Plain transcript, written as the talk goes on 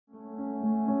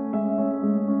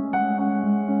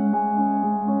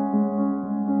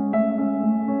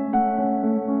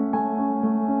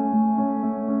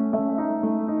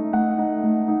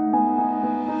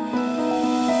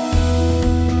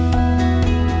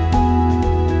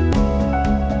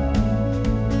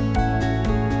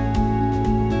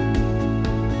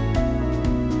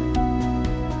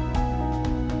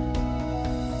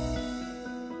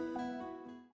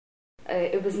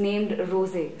was named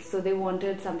Rosé. So they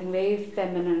wanted something very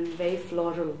feminine, very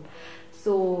floral.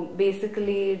 So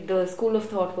basically the school of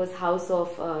thought was house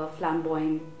of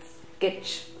flamboyance,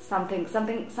 kitsch,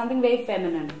 something very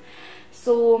feminine.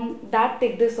 So that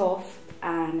ticked us off,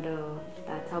 and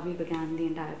that's how we began the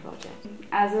entire project.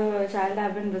 As a child,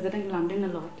 I've been visiting London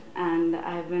a lot, and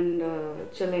I've been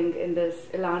chilling in this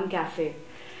Salon cafe,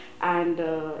 and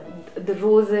the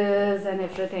roses and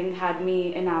everything had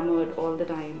me enamored all the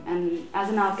time. And as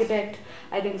an architect,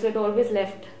 I think so it always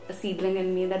left a seedling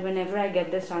in me that whenever I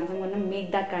get this chance, I'm going to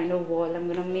make that kind of wall. I'm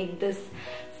going to make this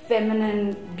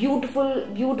feminine,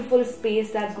 beautiful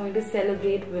space that's going to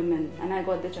celebrate women, and I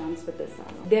got the chance with this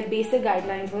salon. Their basic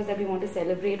guidelines was that we want to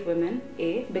celebrate women,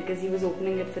 A, because he was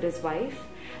opening it for his wife,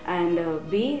 and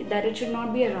B, that it should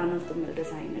not be a run-of-the-mill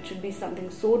design. It should be something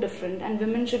so different, and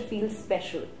women should feel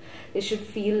special. They should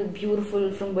feel beautiful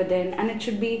from within, and it's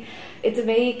a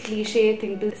very cliche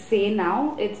thing to say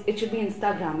now, it should be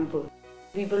Instagrammable.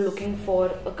 We were looking for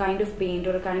a kind of paint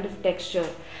or a kind of texture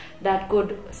that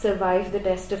could survive the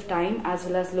test of time as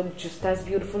well as look just as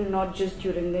beautiful, not just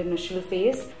during the initial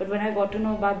phase. But when I got to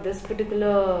know about this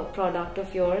particular product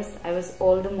of yours, I was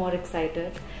all the more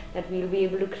excited that we'll be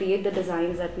able to create the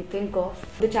designs that we think of.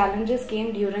 The challenges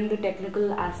came during the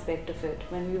technical aspect of it,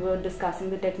 when we were discussing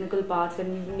the technical parts,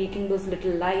 when we were making those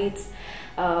little lights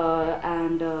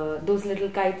and those little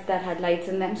kites that had lights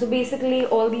in them. So basically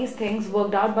all these things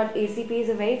worked out, but ACP is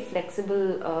a very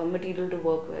flexible material to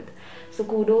work with. So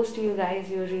kudos to you guys,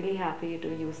 you're really happy to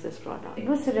use this product. It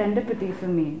was serendipity for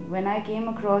me. When I came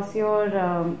across your,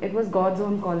 it was God's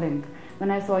own calling when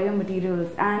I saw your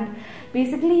materials. And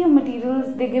basically your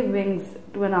materials, they give wings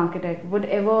to an architect.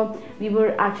 Whatever, we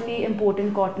were actually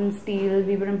importing cotton, steel,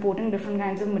 we were importing different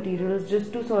kinds of materials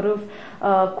just to sort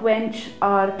of quench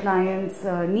our clients'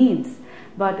 needs.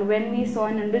 But when we saw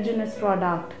an indigenous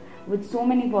product with so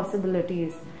many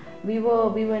possibilities, we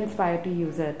were inspired to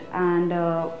use it. And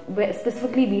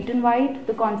specifically Beton White,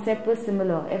 the concept was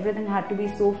similar. Everything had to be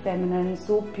so feminine,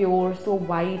 so pure, so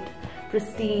white,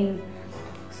 pristine.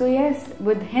 So yes,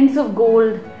 with hints of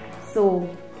gold. So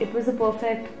it was a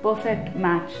perfect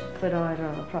match for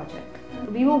our project.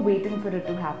 We were waiting for it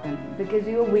to happen because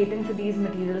we were waiting for these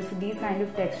materials, for these kind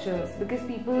of textures, because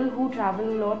people who travel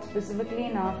a lot, specifically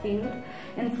in our field,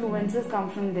 influences come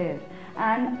from there.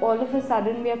 And all of a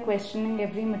sudden we are questioning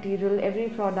every material, every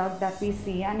product that we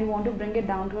see, and we want to bring it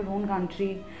down to our own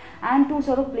country and to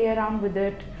sort of play around with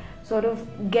it, sort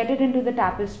of get it into the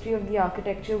tapestry of the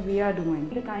architecture we are doing.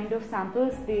 The kind of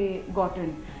samples they got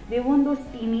in, they weren't those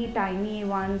teeny tiny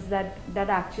ones that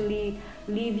actually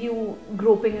leave you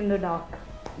groping in the dark.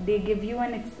 They give you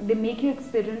they make you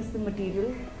experience the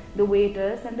material the way it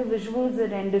is, and the visuals, the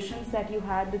renditions that you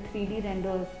had, the 3D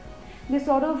renders, they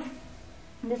sort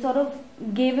of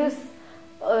gave us,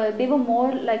 they were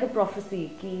more like a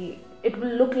prophecy ki it will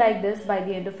look like this by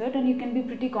the end of it, and you can be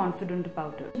pretty confident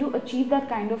about it. To achieve that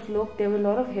kind of look, there were a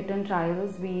lot of hit and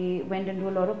trials. We went into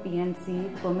a lot of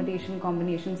PNC, permutation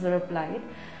combinations were applied,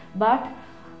 but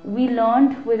we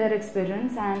learned with our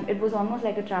experience, and it was almost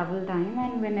like a travel time,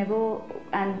 and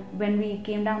when we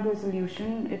came down to a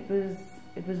solution, it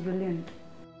was brilliant.